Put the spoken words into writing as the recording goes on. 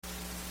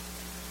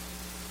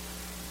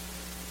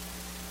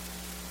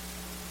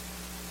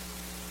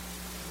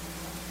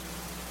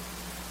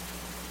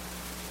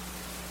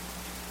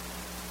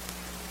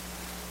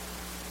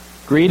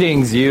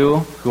Greetings, you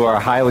who are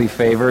highly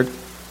favored.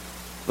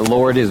 The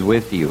Lord is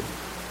with you,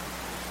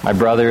 my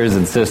brothers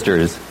and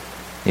sisters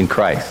in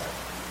Christ.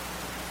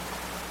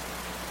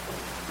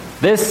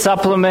 This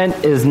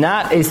supplement is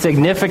not a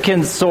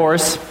significant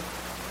source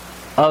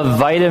of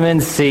vitamin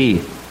C.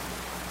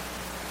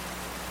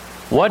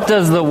 What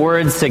does the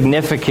word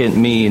significant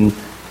mean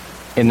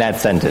in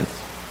that sentence?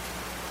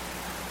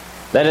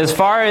 That as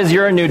far as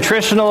your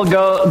nutritional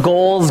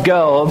goals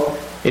go,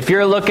 if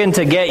you're looking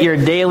to get your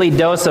daily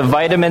dose of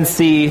vitamin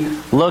C,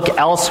 look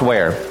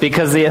elsewhere,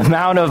 because the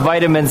amount of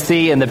vitamin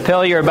C in the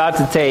pill you're about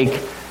to take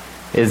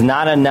is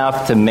not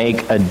enough to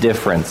make a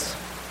difference.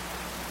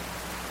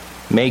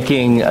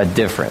 Making a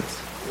difference.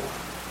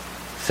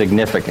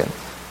 Significance.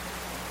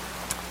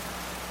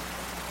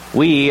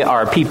 We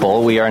are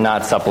people, we are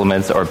not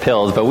supplements or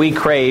pills, but we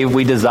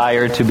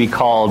desire to be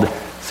called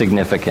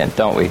significant,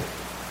 don't we?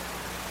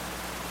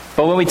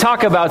 But when we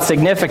talk about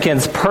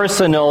significance,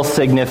 personal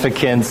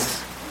significance,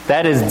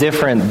 that is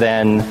different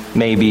than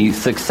maybe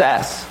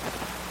success.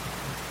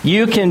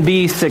 You can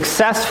be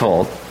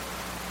successful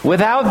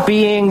without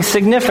being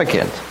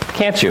significant,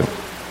 can't you?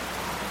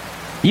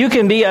 You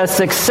can be a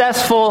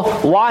successful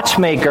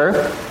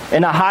watchmaker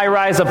in a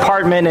high-rise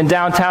apartment in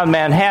downtown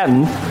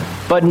Manhattan,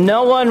 but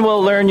no one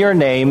will learn your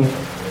name,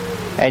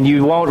 and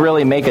you won't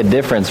really make a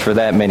difference for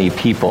that many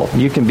people.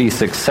 You can be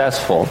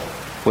successful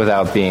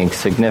without being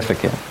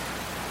significant.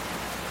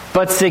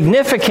 But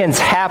significance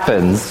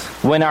happens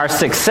when our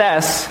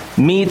success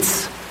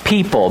meets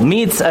people,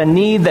 meets a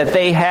need that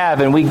they have,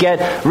 and we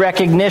get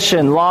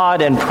recognition,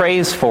 laud, and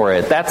praise for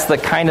it. That's the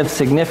kind of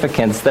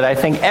significance that I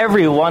think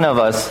every one of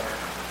us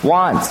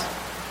wants,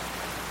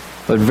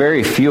 but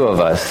very few of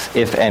us,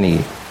 if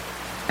any,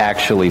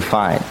 actually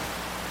find.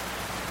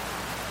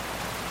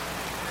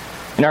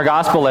 In our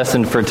gospel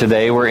lesson for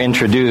today, we're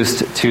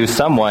introduced to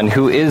someone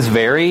who is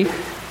very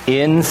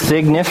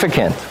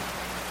insignificant.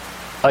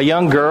 A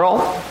young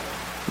girl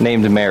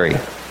named Mary.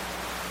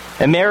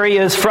 And Mary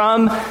is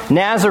from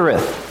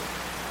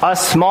Nazareth, a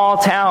small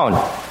town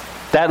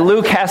that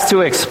Luke has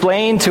to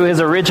explain to his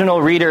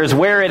original readers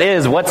where it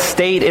is, what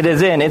state it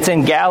is in. It's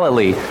in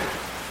Galilee.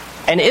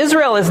 And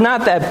Israel is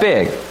not that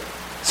big.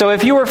 So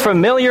if you were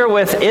familiar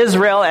with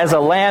Israel as a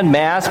land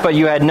mass, but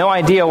you had no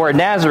idea where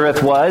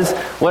Nazareth was,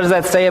 what does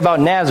that say about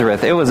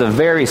Nazareth? It was a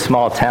very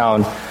small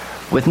town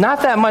with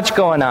not that much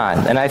going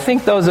on. And I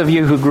think those of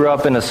you who grew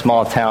up in a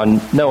small town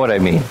know what I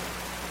mean.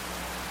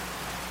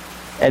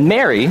 And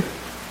Mary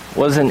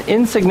was an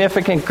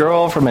insignificant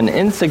girl from an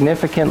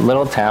insignificant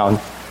little town.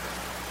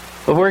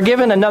 But we're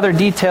given another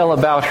detail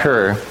about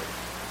her.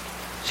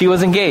 She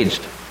was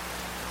engaged.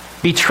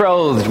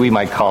 Betrothed, we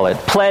might call it.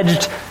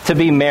 Pledged to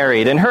be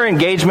married. And her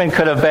engagement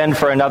could have been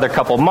for another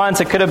couple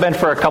months. It could have been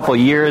for a couple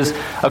years,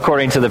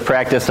 according to the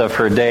practice of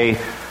her day.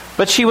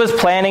 But she was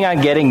planning on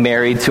getting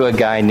married to a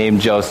guy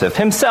named Joseph.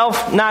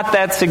 Himself, not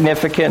that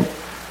significant.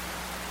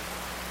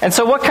 And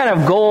so what kind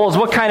of goals,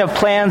 what kind of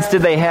plans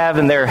did they have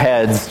in their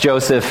heads,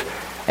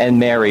 Joseph and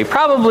Mary?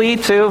 Probably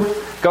to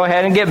go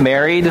ahead and get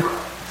married,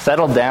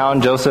 settle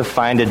down, Joseph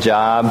find a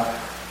job,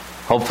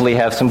 hopefully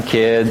have some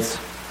kids,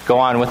 go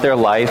on with their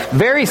life.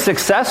 Very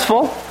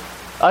successful,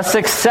 a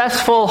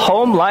successful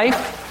home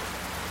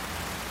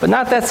life, but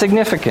not that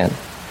significant.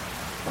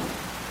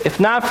 If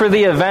not for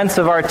the events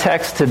of our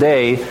text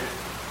today,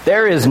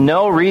 there is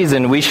no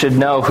reason we should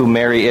know who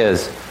Mary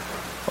is,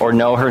 or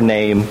know her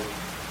name,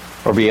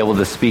 or be able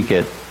to speak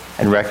it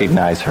and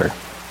recognize her.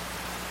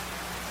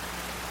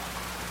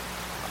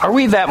 Are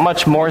we that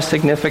much more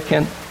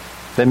significant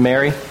than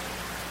Mary?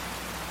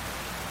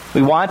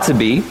 We want to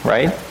be,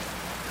 right?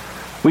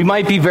 We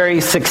might be very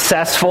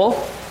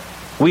successful.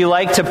 We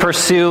like to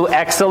pursue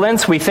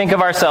excellence. We think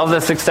of ourselves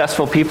as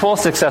successful people,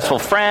 successful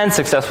friends,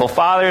 successful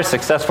fathers,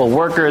 successful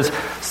workers,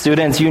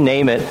 students, you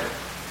name it.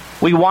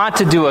 We want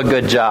to do a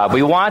good job.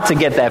 We want to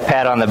get that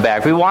pat on the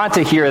back. We want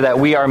to hear that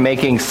we are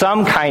making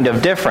some kind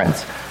of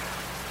difference.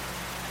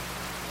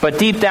 But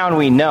deep down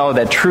we know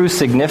that true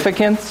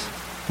significance,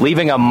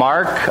 leaving a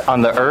mark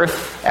on the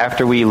earth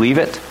after we leave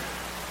it,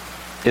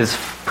 is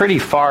pretty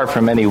far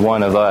from any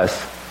one of us.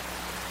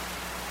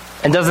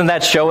 And doesn't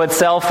that show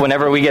itself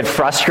whenever we get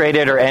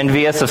frustrated or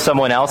envious of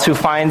someone else who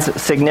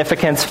finds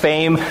significance,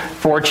 fame,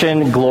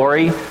 fortune,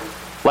 glory?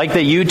 Like the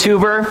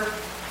YouTuber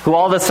who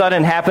all of a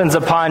sudden happens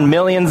upon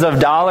millions of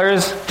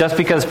dollars just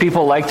because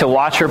people like to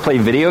watch her play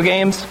video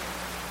games?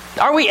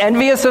 Are we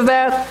envious of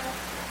that?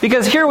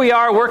 Because here we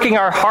are working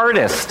our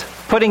hardest,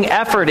 putting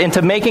effort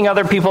into making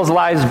other people's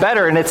lives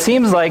better, and it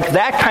seems like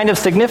that kind of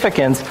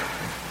significance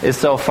is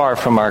so far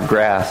from our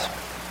grasp.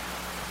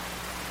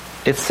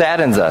 It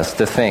saddens us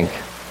to think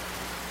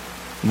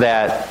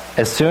that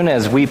as soon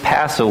as we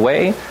pass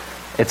away,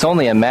 it's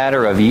only a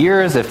matter of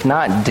years, if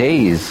not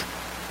days,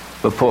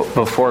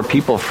 before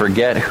people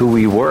forget who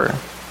we were.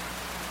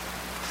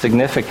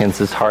 Significance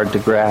is hard to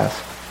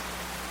grasp.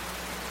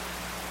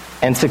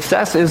 And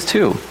success is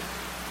too.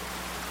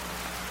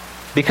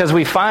 Because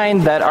we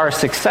find that our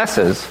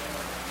successes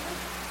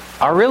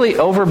are really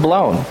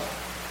overblown.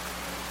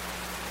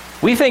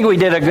 We think we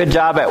did a good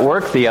job at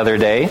work the other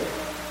day,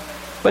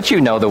 but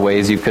you know the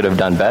ways you could have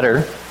done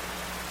better.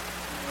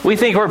 We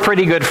think we're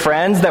pretty good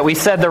friends, that we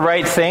said the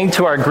right thing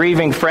to our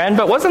grieving friend,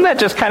 but wasn't that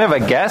just kind of a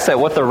guess at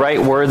what the right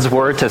words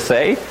were to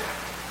say?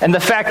 And the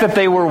fact that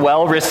they were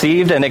well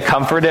received and it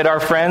comforted our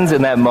friends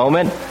in that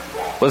moment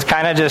was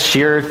kind of just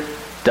sheer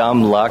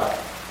dumb luck.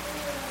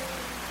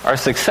 Our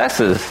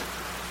successes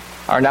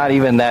are not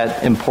even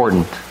that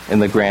important in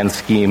the grand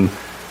scheme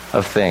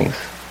of things.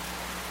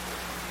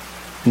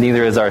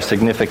 Neither is our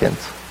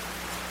significance.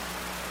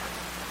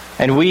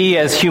 And we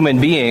as human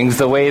beings,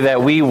 the way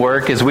that we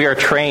work is we are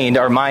trained,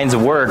 our minds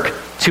work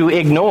to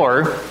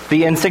ignore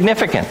the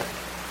insignificant.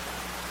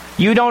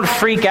 You don't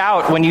freak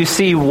out when you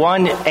see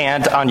one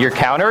ant on your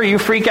counter. You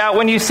freak out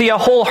when you see a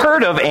whole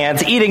herd of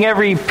ants eating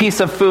every piece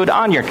of food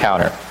on your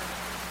counter.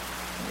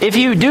 If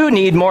you do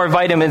need more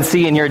vitamin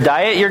C in your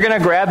diet, you're going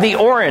to grab the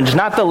orange,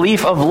 not the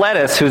leaf of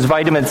lettuce whose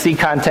vitamin C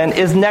content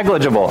is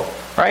negligible,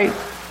 right?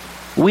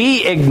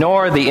 We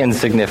ignore the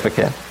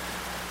insignificant.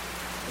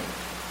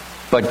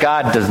 But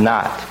God does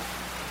not.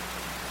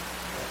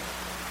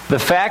 The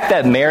fact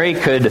that Mary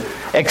could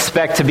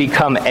expect to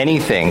become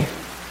anything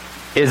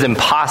is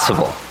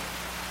impossible.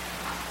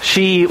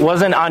 She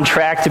wasn't on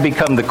track to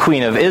become the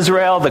Queen of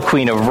Israel, the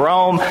Queen of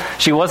Rome.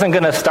 She wasn't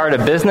going to start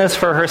a business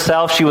for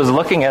herself. She was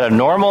looking at a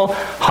normal,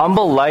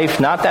 humble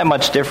life, not that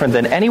much different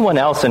than anyone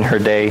else in her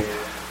day.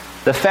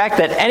 The fact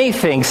that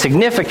anything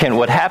significant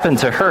would happen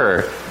to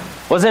her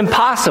was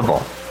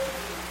impossible.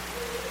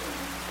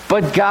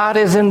 But God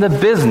is in the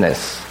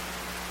business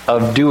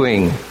of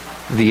doing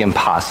the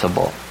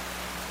impossible.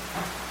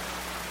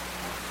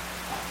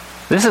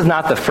 This is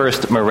not the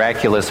first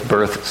miraculous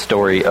birth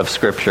story of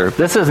Scripture.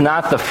 This is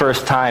not the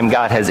first time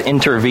God has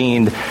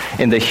intervened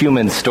in the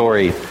human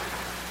story.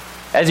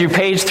 As you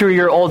page through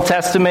your Old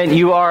Testament,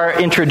 you are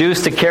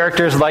introduced to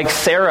characters like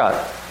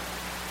Sarah,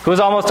 who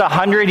was almost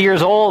 100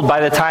 years old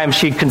by the time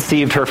she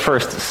conceived her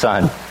first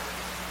son.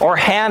 Or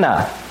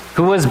Hannah,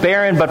 who was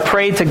barren but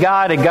prayed to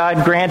God, and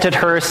God granted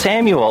her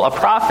Samuel, a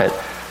prophet,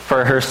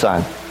 for her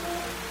son.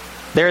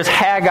 There's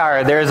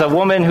Hagar. There's a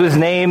woman whose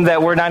name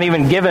that we're not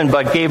even given,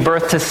 but gave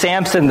birth to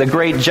Samson, the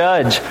great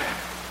judge.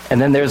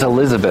 And then there's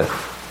Elizabeth,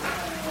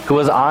 who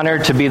was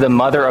honored to be the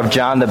mother of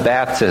John the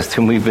Baptist,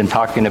 whom we've been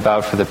talking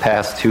about for the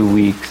past 2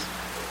 weeks.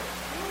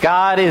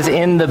 God is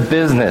in the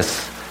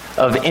business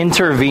of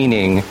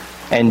intervening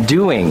and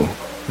doing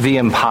the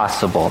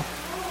impossible.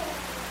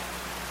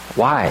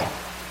 Why?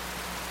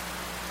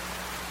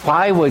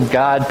 Why would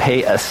God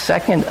pay a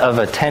second of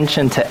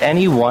attention to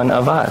any one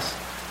of us?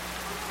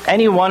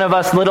 Any one of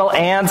us little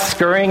ants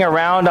scurrying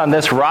around on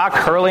this rock,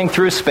 hurling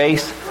through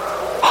space,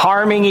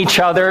 harming each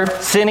other,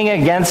 sinning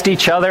against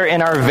each other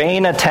in our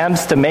vain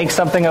attempts to make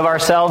something of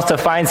ourselves, to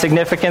find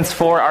significance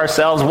for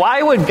ourselves. Why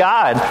would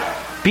God,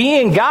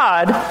 being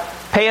God,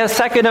 pay a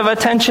second of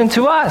attention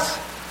to us?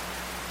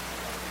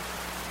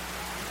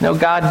 No,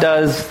 God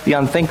does the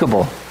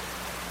unthinkable.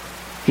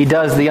 He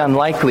does the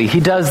unlikely. He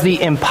does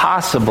the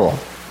impossible.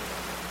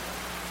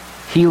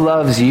 He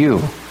loves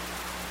you.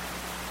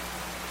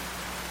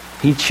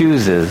 He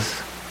chooses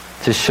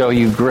to show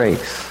you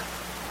grace.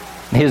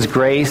 His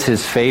grace,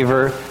 His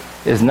favor,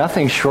 is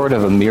nothing short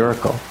of a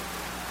miracle.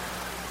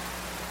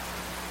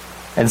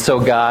 And so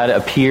God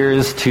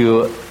appears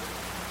to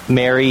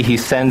Mary. He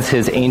sends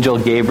His angel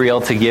Gabriel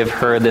to give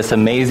her this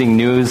amazing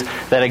news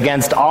that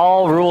against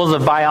all rules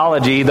of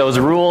biology, those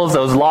rules,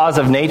 those laws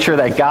of nature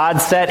that God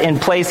set in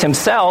place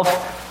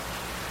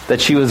Himself,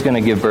 that she was going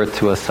to give birth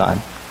to a son.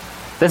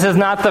 This is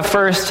not the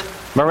first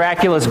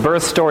miraculous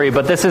birth story,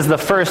 but this is the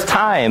first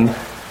time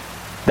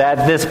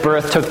that this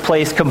birth took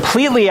place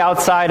completely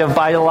outside of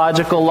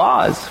biological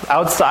laws,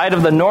 outside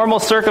of the normal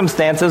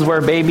circumstances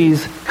where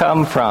babies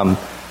come from.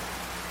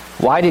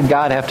 Why did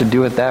God have to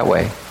do it that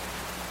way?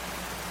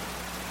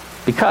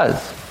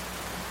 Because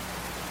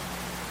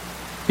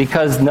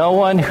no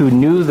one who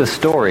knew the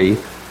story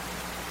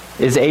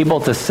is able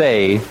to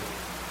say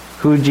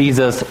who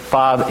Jesus'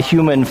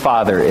 human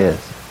father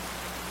is.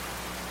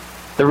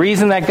 The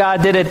reason that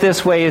God did it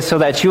this way is so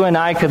that you and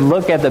I could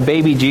look at the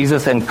baby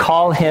Jesus and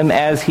call Him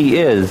as He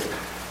is,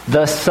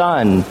 the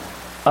Son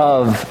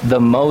of the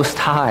Most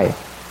High,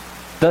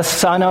 the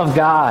Son of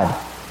God,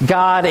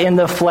 God in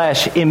the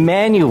flesh,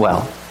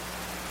 Emmanuel.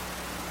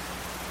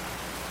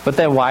 But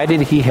then why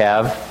did He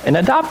have an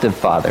adoptive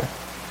father?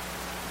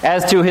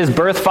 As to His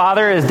birth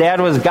father, His dad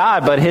was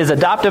God, but His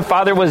adoptive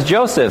father was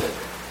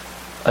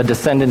Joseph, a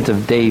descendant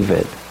of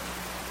David,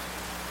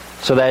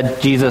 so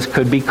that Jesus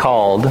could be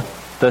called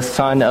the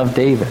Son of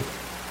David.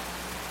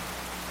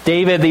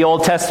 David, the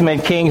Old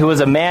Testament king, who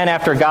was a man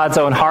after God's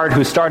own heart,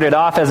 who started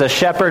off as a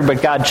shepherd,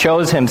 but God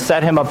chose him,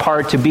 set him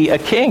apart to be a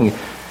king.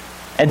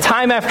 And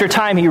time after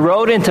time, he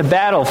rode into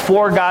battle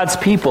for God's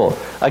people,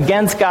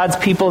 against God's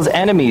people's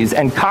enemies,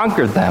 and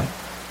conquered them.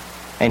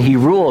 And he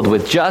ruled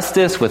with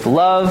justice, with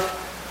love,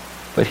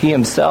 but he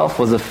himself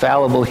was a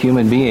fallible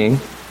human being.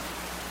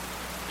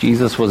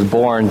 Jesus was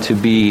born to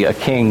be a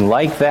king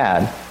like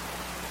that,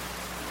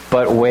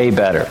 but way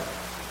better.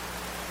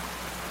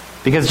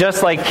 Because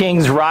just like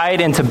kings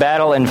ride into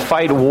battle and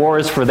fight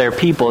wars for their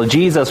people,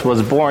 Jesus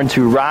was born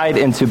to ride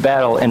into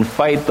battle and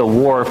fight the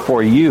war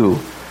for you.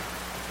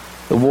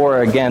 The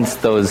war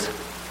against those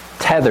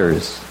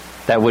tethers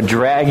that would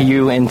drag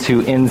you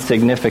into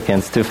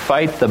insignificance, to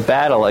fight the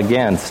battle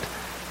against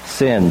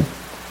sin,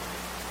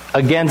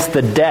 against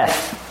the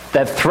death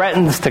that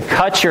threatens to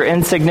cut your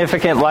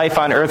insignificant life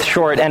on earth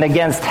short, and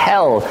against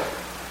hell,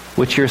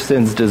 which your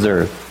sins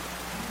deserve.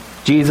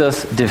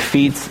 Jesus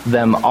defeats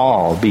them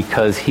all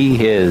because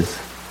he is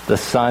the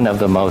Son of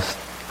the Most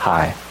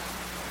High.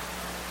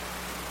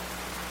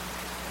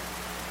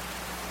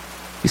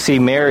 You see,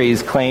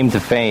 Mary's claim to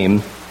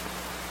fame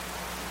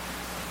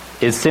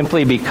is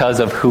simply because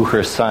of who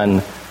her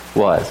son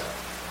was.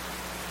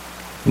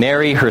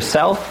 Mary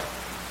herself,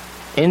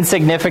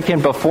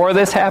 insignificant before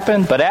this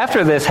happened, but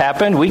after this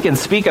happened, we can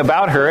speak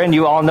about her, and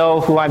you all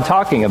know who I'm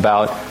talking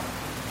about.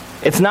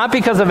 It's not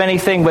because of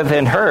anything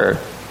within her,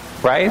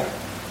 right?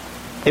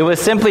 It was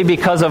simply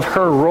because of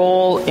her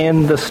role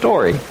in the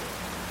story.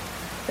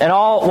 And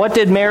what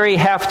did Mary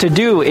have to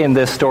do in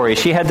this story?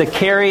 She had to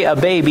carry a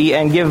baby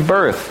and give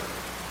birth,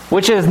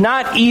 which is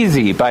not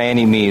easy by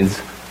any means.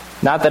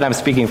 Not that I'm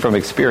speaking from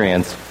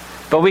experience,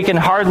 but we can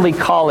hardly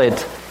call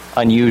it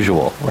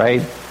unusual,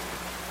 right?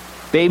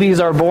 Babies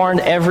are born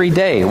every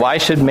day. Why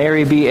should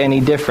Mary be any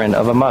different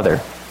of a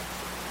mother?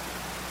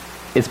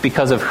 It's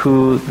because of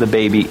who the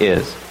baby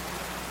is.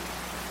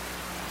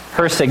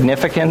 Her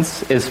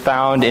significance is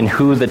found in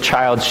who the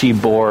child she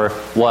bore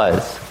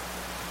was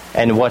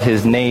and what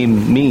his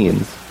name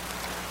means.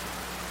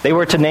 They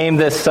were to name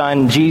this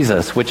son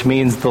Jesus, which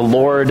means the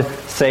Lord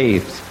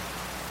saves.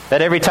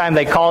 That every time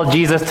they called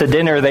Jesus to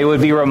dinner, they would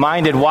be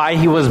reminded why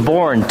he was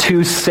born,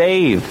 to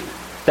save.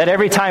 That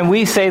every time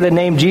we say the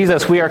name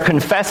Jesus, we are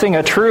confessing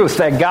a truth,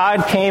 that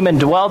God came and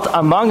dwelt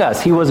among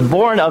us. He was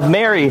born of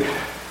Mary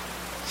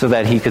so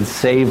that he could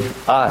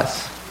save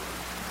us.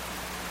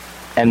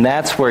 And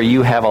that's where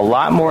you have a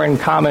lot more in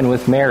common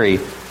with Mary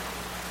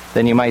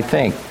than you might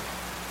think.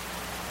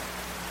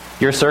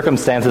 Your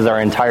circumstances are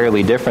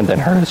entirely different than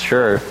hers,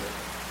 sure.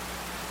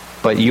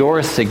 But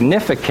your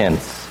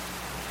significance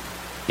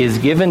is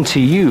given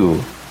to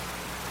you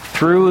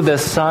through the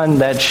son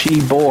that she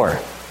bore.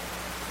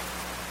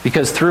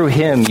 Because through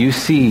him you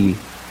see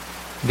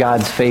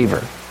God's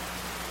favor.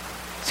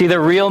 See, the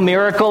real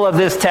miracle of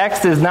this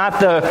text is not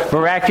the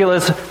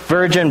miraculous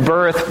virgin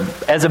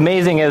birth, as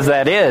amazing as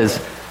that is.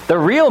 The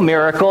real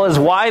miracle is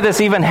why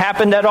this even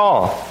happened at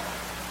all.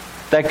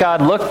 That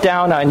God looked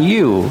down on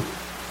you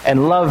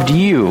and loved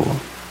you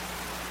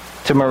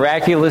to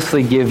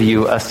miraculously give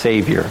you a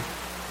Savior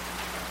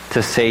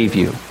to save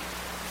you.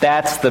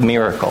 That's the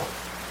miracle.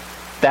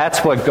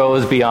 That's what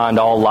goes beyond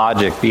all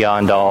logic,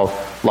 beyond all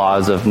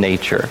laws of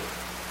nature.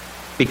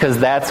 Because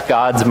that's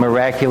God's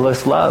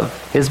miraculous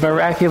love, his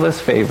miraculous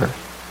favor.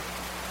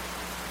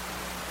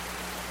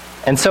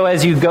 And so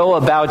as you go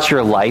about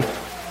your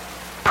life,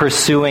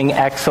 pursuing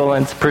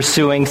excellence,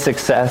 pursuing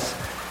success,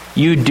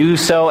 you do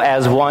so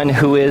as one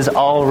who is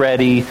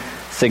already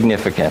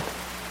significant.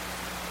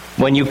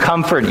 When you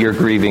comfort your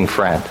grieving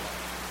friend,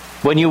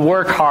 when you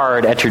work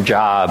hard at your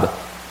job,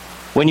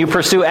 when you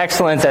pursue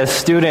excellence as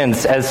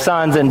students, as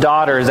sons and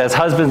daughters, as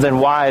husbands and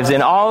wives,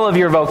 in all of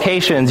your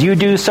vocations, you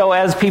do so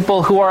as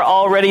people who are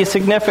already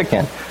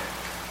significant,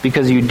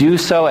 because you do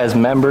so as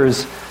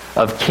members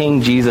of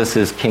King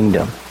Jesus'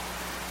 kingdom,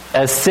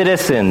 as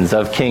citizens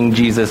of King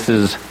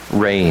Jesus'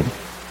 reign.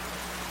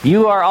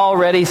 You are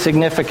already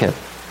significant.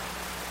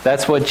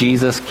 That's what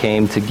Jesus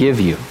came to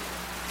give you,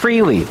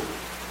 freely,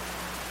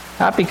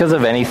 not because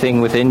of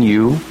anything within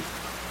you.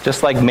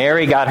 Just like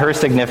Mary got her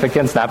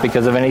significance, not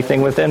because of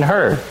anything within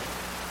her,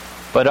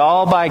 but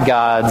all by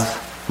God's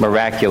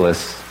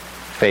miraculous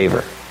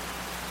favor.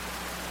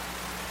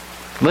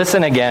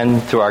 Listen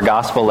again to our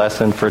gospel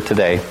lesson for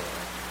today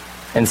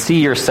and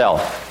see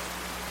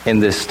yourself in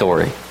this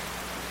story.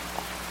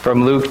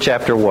 From Luke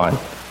chapter 1.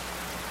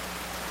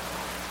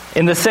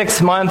 In the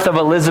 6th month of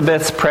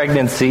Elizabeth's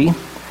pregnancy,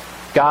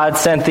 God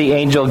sent the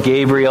angel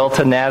Gabriel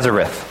to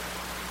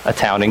Nazareth, a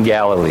town in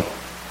Galilee,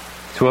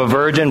 to a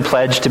virgin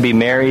pledged to be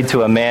married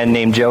to a man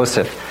named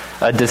Joseph,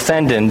 a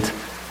descendant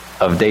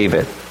of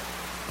David.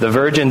 The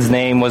virgin's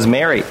name was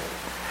Mary.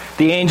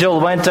 The angel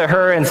went to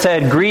her and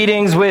said,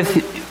 Greetings,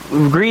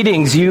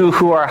 you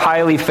who are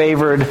highly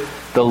favored.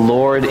 The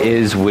Lord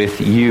is with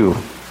you."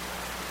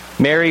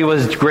 Mary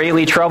was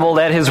greatly troubled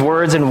at his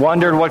words and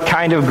wondered what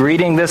kind of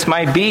greeting this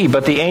might be.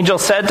 But the angel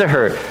said to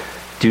her,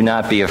 "Do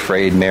not be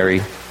afraid,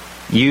 Mary.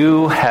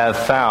 You have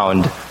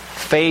found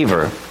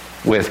favor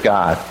with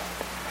God.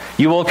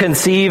 You will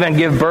conceive and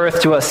give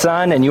birth to a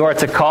son, and you are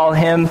to call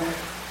him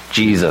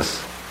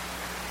Jesus.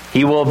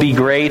 He will be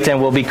great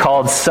and will be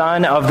called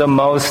Son of the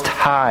Most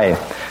High.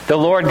 The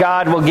Lord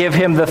God will give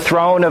him the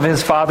throne of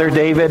his father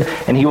David,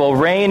 and he will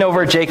reign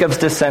over Jacob's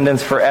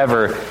descendants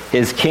forever.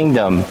 His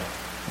kingdom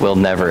will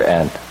never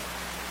end."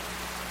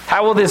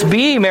 "How will this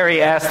be?"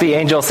 Mary asked the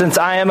angel, "since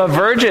I am a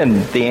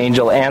virgin?" The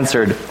angel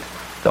answered,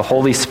 "The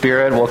Holy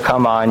Spirit will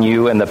come on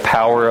you, and the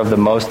power of the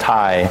Most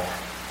High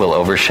will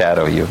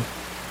overshadow you.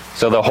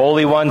 So the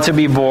Holy One to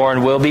be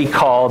born will be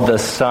called the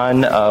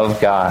Son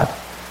of God.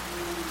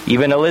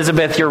 Even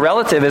Elizabeth, your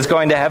relative, is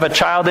going to have a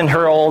child in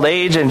her old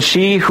age, and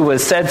she who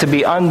was said to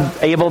be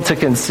unable to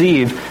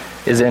conceive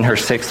is in her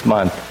 6th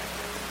month.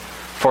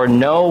 For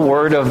no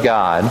word of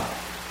God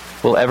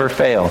will ever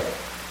fail.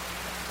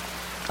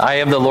 I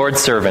am the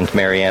Lord's servant,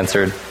 Mary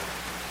answered.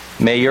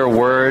 May your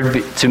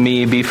word to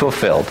me be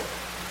fulfilled.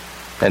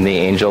 And the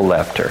angel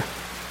left her.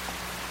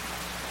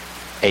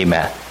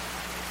 Amen.